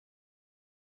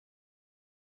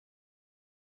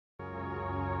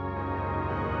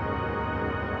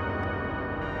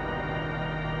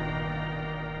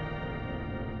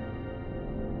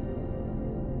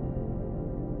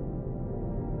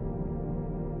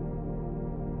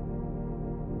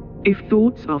If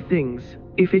thoughts are things,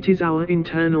 if it is our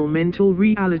internal mental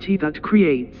reality that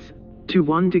creates, to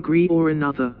one degree or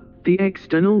another, the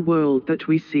external world that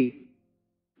we see,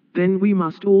 then we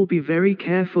must all be very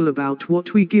careful about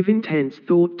what we give intense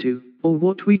thought to, or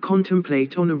what we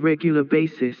contemplate on a regular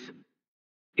basis.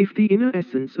 If the inner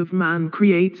essence of man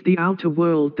creates the outer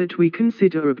world that we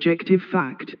consider objective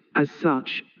fact, as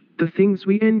such, the things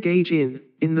we engage in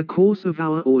the course of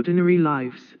our ordinary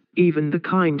lives, even the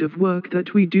kind of work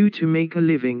that we do to make a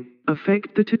living,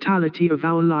 affect the totality of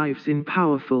our lives in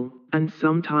powerful, and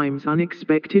sometimes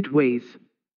unexpected ways.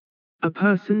 A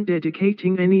person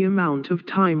dedicating any amount of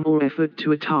time or effort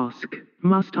to a task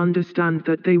must understand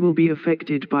that they will be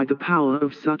affected by the power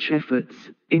of such efforts,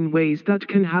 in ways that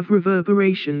can have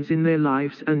reverberations in their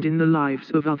lives and in the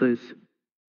lives of others.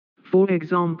 For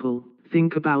example,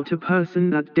 think about a person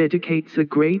that dedicates a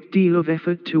great deal of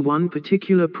effort to one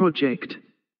particular project.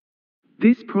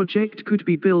 This project could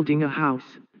be building a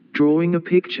house, drawing a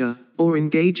picture, or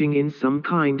engaging in some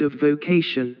kind of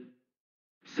vocation.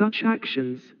 Such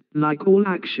actions, like all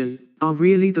action, are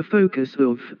really the focus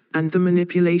of, and the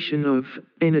manipulation of,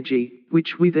 energy,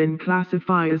 which we then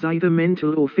classify as either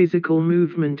mental or physical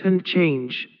movement and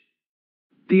change.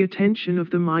 The attention of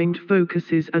the mind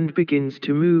focuses and begins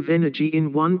to move energy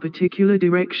in one particular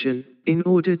direction, in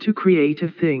order to create a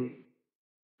thing.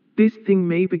 This thing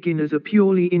may begin as a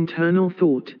purely internal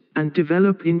thought, and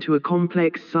develop into a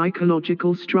complex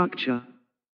psychological structure.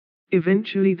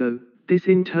 Eventually though, this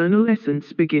internal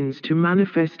essence begins to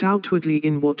manifest outwardly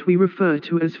in what we refer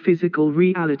to as physical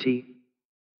reality.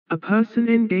 A person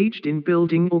engaged in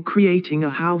building or creating a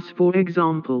house, for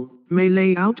example, may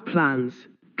lay out plans,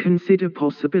 consider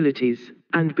possibilities,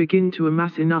 and begin to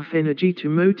amass enough energy to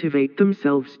motivate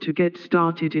themselves to get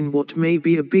started in what may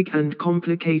be a big and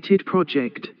complicated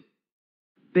project.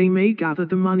 They may gather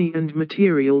the money and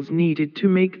materials needed to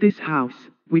make this house,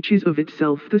 which is of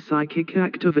itself the psychic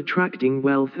act of attracting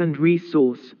wealth and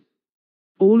resource.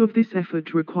 All of this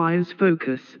effort requires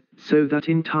focus, so that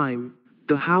in time,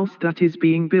 the house that is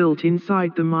being built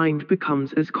inside the mind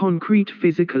becomes as concrete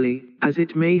physically, as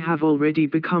it may have already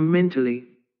become mentally.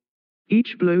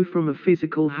 Each blow from a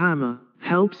physical hammer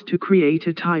helps to create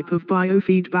a type of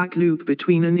biofeedback loop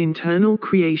between an internal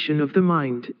creation of the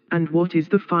mind, and what is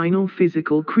the final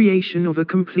physical creation of a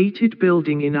completed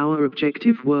building in our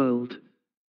objective world.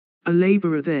 A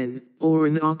laborer then, or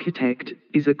an architect,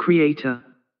 is a creator.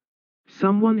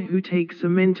 Someone who takes a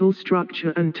mental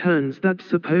structure and turns that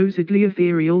supposedly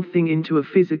ethereal thing into a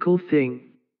physical thing.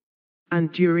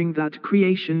 And during that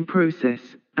creation process,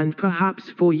 and perhaps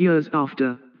for years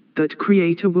after, that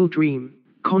creator will dream,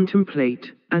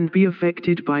 contemplate, and be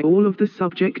affected by all of the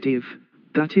subjective,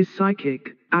 that is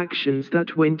psychic, actions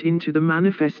that went into the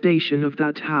manifestation of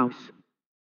that house.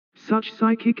 Such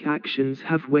psychic actions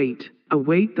have weight, a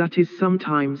weight that is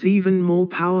sometimes even more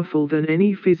powerful than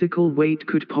any physical weight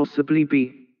could possibly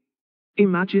be.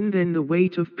 Imagine then the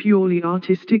weight of purely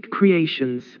artistic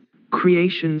creations,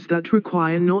 creations that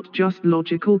require not just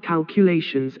logical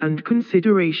calculations and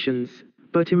considerations,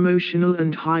 but emotional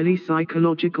and highly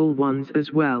psychological ones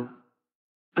as well.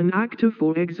 An actor,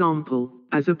 for example,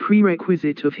 as a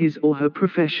prerequisite of his or her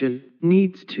profession,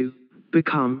 needs to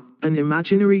become an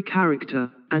imaginary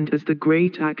character, and as the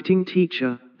great acting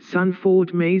teacher,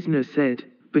 Sanford Meisner said,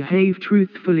 behave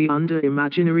truthfully under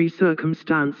imaginary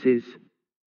circumstances.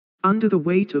 Under the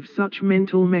weight of such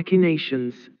mental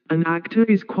machinations, an actor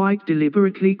is quite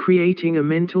deliberately creating a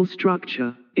mental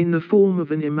structure, in the form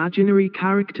of an imaginary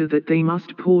character that they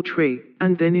must portray,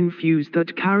 and then infuse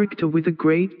that character with a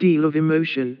great deal of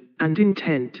emotion and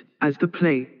intent, as the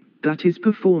play, that is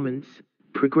performance,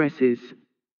 progresses.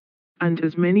 And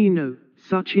as many know,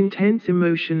 such intense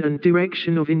emotion and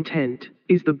direction of intent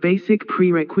is the basic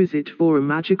prerequisite for a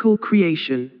magical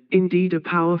creation, indeed a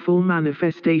powerful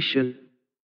manifestation.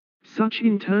 Such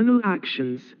internal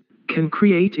actions can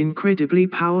create incredibly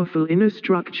powerful inner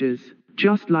structures,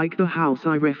 just like the house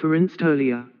I referenced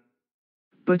earlier.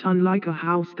 But unlike a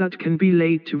house that can be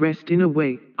laid to rest in a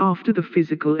way, after the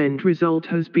physical end result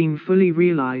has been fully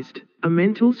realized, a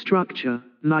mental structure,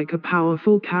 like a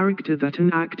powerful character that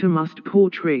an actor must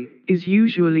portray, is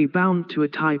usually bound to a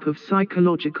type of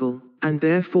psychological, and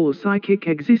therefore psychic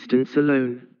existence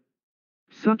alone.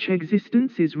 Such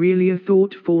existence is really a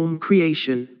thought form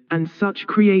creation, and such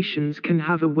creations can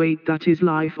have a weight that is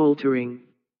life-altering.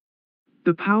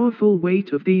 The powerful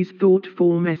weight of these thought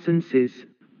form essences,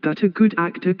 that a good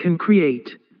actor can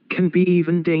create, can be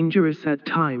even dangerous at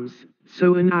times,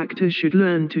 so an actor should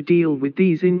learn to deal with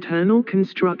these internal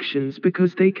constructions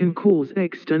because they can cause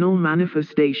external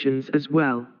manifestations as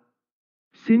well.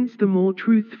 Since the more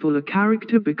truthful a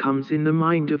character becomes in the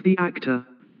mind of the actor,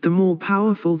 the more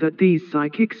powerful that these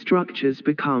psychic structures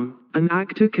become. An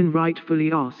actor can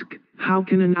rightfully ask, how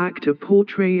can an actor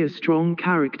portray a strong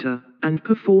character, and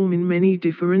perform in many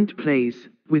different plays,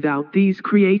 without these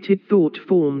created thought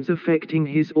forms affecting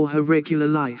his or her regular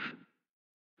life?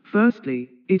 Firstly,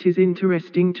 it is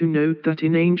interesting to note that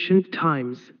in ancient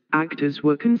times, actors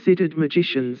were considered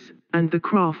magicians, and the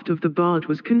craft of the bard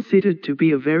was considered to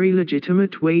be a very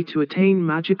legitimate way to attain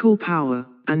magical power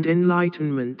and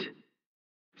enlightenment.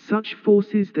 Such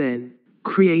forces then,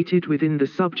 created within the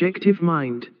subjective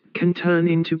mind, can turn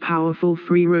into powerful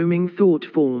free-roaming thought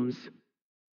forms.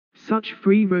 Such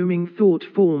free-roaming thought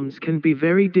forms can be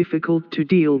very difficult to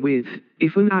deal with,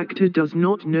 if an actor does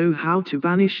not know how to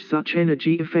banish such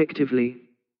energy effectively.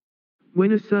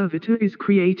 When a servitor is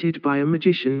created by a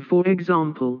magician, for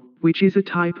example, which is a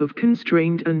type of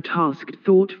constrained and tasked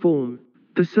thought form,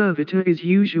 the servitor is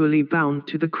usually bound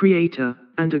to the creator,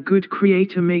 and a good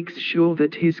creator makes sure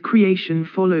that his creation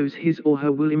follows his or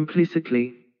her will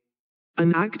implicitly.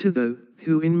 An actor, though,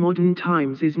 who in modern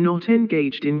times is not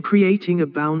engaged in creating a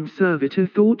bound servitor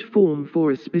thought form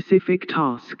for a specific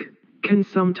task, can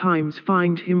sometimes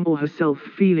find him or herself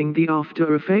feeling the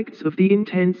after effects of the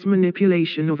intense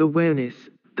manipulation of awareness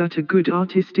that a good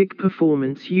artistic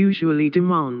performance usually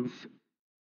demands.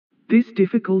 This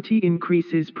difficulty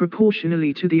increases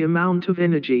proportionally to the amount of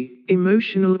energy,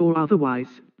 emotional or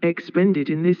otherwise, expended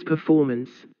in this performance,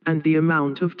 and the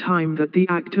amount of time that the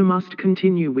actor must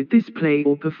continue with this play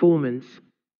or performance.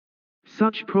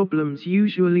 Such problems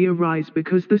usually arise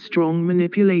because the strong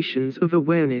manipulations of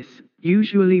awareness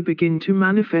usually begin to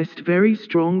manifest very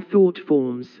strong thought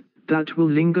forms that will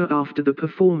linger after the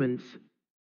performance.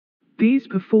 These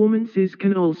performances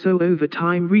can also over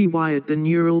time rewire the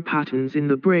neural patterns in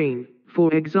the brain,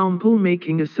 for example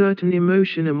making a certain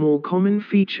emotion a more common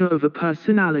feature of a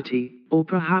personality, or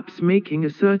perhaps making a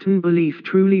certain belief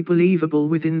truly believable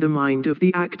within the mind of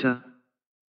the actor.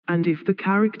 And if the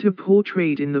character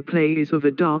portrayed in the play is of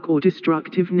a dark or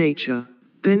destructive nature,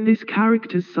 then this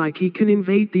character's psyche can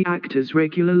invade the actor's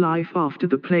regular life after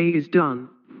the play is done,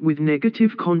 with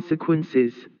negative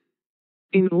consequences.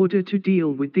 In order to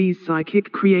deal with these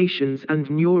psychic creations and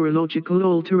neurological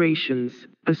alterations,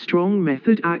 a strong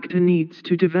method actor needs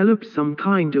to develop some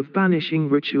kind of banishing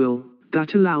ritual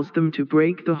that allows them to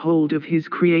break the hold of his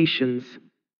creations.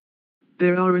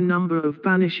 There are a number of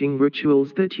banishing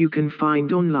rituals that you can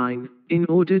find online, in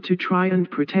order to try and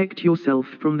protect yourself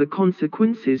from the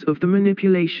consequences of the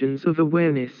manipulations of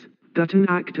awareness that an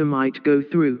actor might go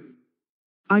through.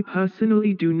 I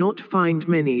personally do not find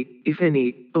many, if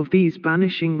any, of these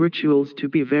banishing rituals to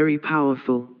be very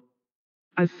powerful.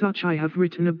 As such, I have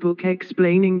written a book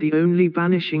explaining the only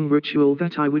banishing ritual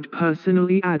that I would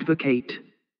personally advocate.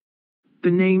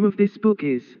 The name of this book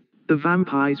is The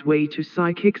Vampire's Way to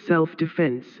Psychic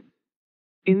Self-Defense.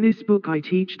 In this book I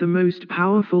teach the most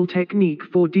powerful technique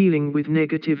for dealing with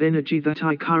negative energy that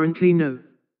I currently know.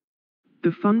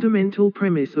 The fundamental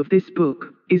premise of this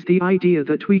book is the idea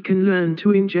that we can learn to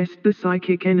ingest the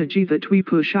psychic energy that we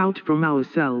push out from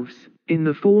ourselves, in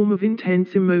the form of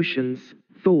intense emotions,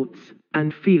 thoughts,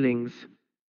 and feelings.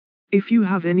 If you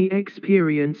have any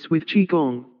experience with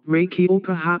Qigong, Reiki or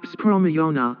perhaps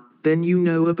Pranayama, then you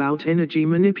know about energy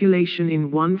manipulation in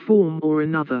one form or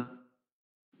another.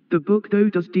 The book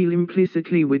though does deal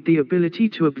implicitly with the ability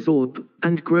to absorb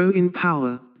and grow in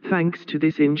power, thanks to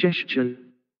this ingestion.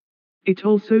 It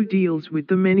also deals with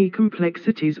the many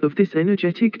complexities of this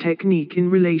energetic technique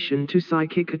in relation to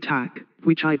psychic attack,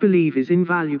 which I believe is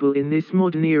invaluable in this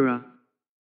modern era.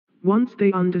 Once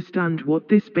they understand what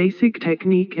this basic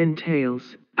technique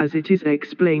entails, as it is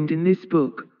explained in this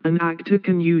book, an actor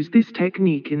can use this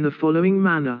technique in the following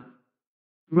manner.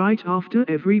 Right after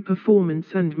every performance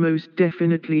and most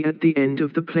definitely at the end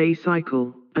of the play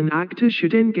cycle, an actor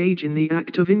should engage in the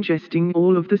act of ingesting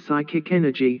all of the psychic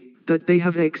energy that they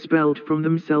have expelled from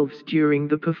themselves during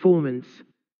the performance.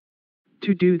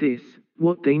 To do this,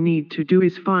 what they need to do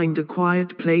is find a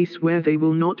quiet place where they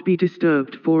will not be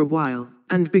disturbed for a while,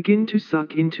 and begin to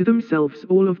suck into themselves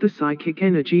all of the psychic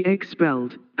energy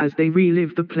expelled, as they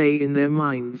relive the play in their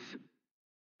minds.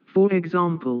 For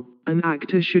example, an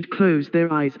actor should close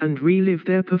their eyes and relive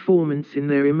their performance in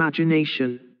their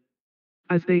imagination.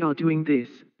 As they are doing this,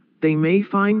 they may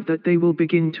find that they will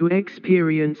begin to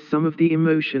experience some of the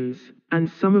emotions, and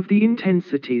some of the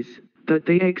intensities, that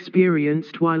they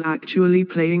experienced while actually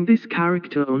playing this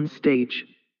character on stage.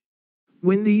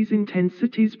 When these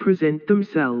intensities present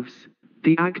themselves,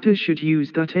 the actor should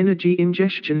use that energy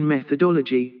ingestion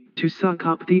methodology to suck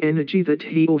up the energy that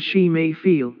he or she may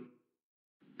feel.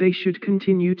 They should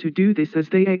continue to do this as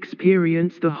they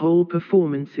experience the whole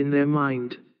performance in their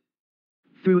mind.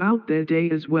 Throughout their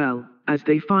day as well, as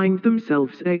they find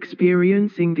themselves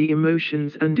experiencing the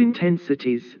emotions and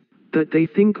intensities that they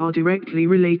think are directly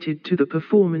related to the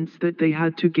performance that they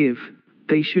had to give,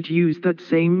 they should use that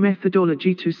same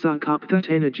methodology to suck up that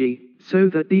energy, so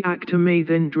that the actor may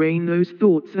then drain those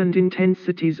thoughts and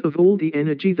intensities of all the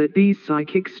energy that these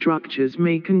psychic structures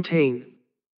may contain.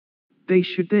 They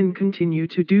should then continue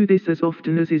to do this as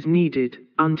often as is needed,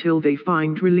 until they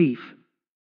find relief.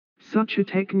 Such a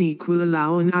technique will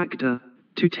allow an actor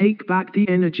to take back the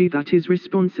energy that is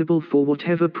responsible for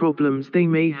whatever problems they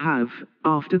may have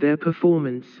after their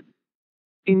performance.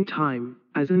 In time,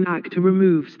 as an actor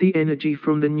removes the energy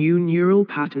from the new neural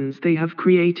patterns they have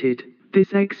created,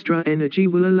 this extra energy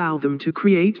will allow them to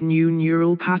create new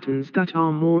neural patterns that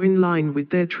are more in line with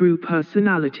their true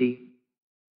personality.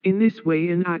 In this way,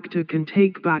 an actor can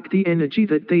take back the energy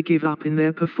that they give up in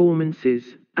their performances,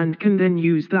 and can then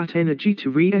use that energy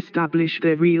to re-establish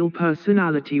their real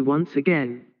personality once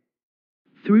again.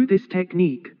 Through this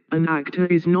technique, an actor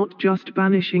is not just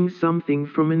banishing something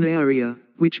from an area,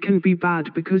 which can be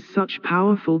bad because such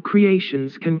powerful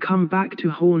creations can come back to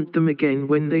haunt them again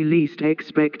when they least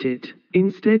expect it.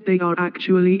 Instead, they are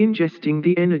actually ingesting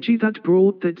the energy that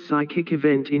brought that psychic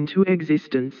event into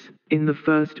existence in the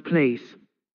first place.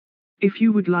 If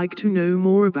you would like to know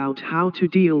more about how to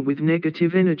deal with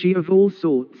negative energy of all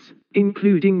sorts,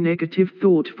 including negative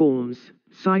thought forms,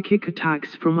 psychic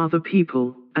attacks from other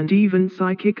people, and even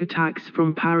psychic attacks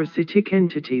from parasitic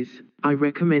entities, I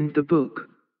recommend the book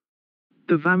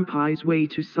The Vampire's Way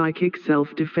to Psychic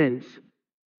Self-Defense.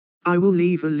 I will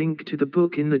leave a link to the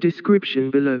book in the description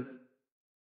below.